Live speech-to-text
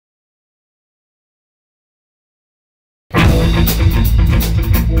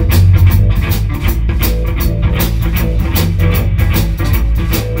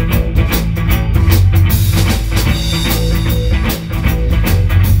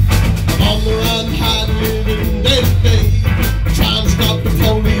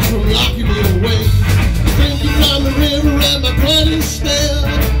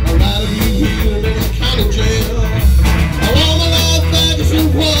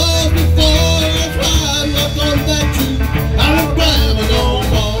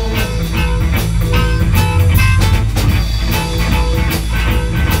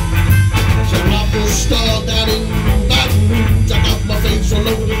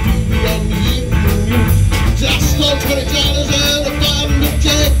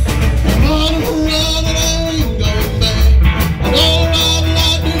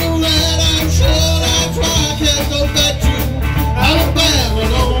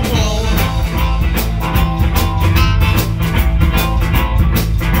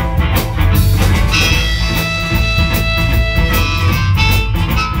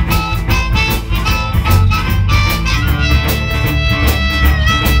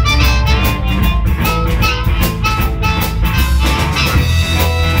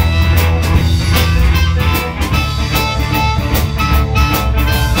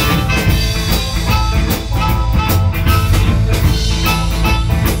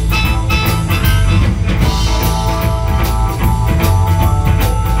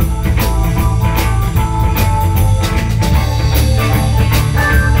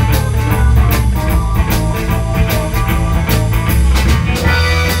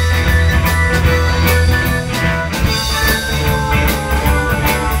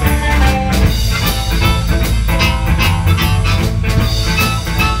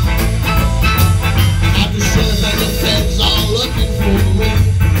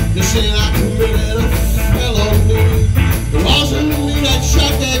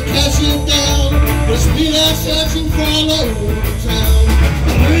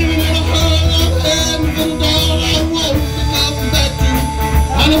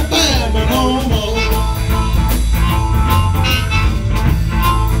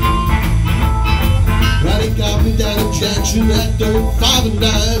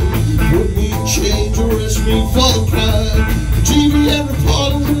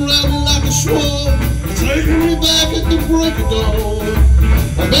break of dawn.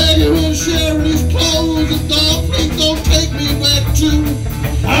 I beg you to share these clothes, and dog, please don't take me back to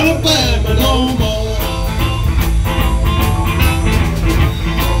Alabama no more.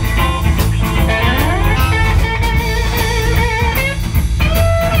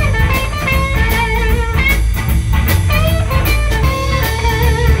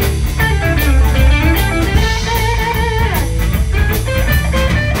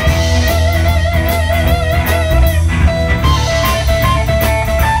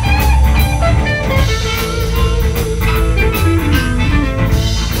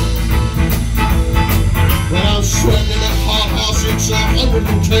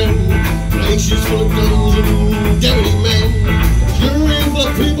 Places full of guns and dirty men, jury full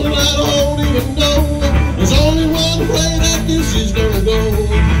of people that don't even know. There's only one way that this is gonna go.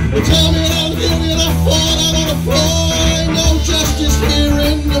 They tell me that I'm guilty and I fall out on the floor. Ain't no justice here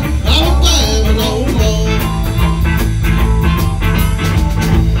in Alabama no more.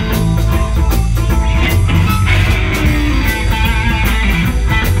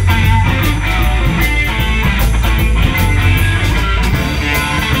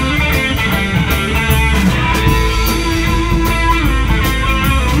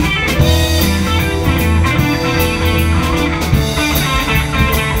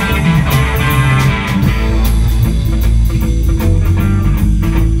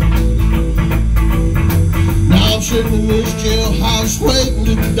 Sitting in this jailhouse waiting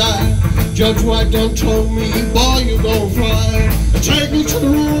to die. Judge White done told me, boy, you gon' fly. Take me to the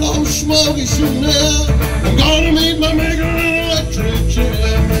room, old smoky Chanel. I'm gonna meet my maker in an electric chair.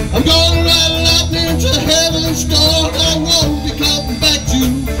 I'm gonna ride lightning into heaven's door. I won't be coming back to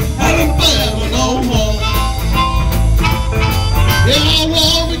Alabama no more. Yeah, I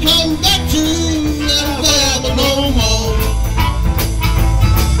won't be coming back to Alabama no more.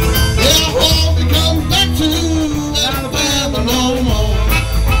 Yeah, I won't be coming back to no more.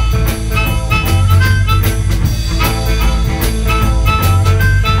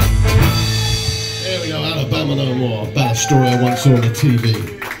 There we go, Alabama no more. Bad story I once saw on the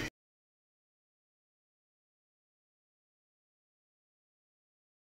TV.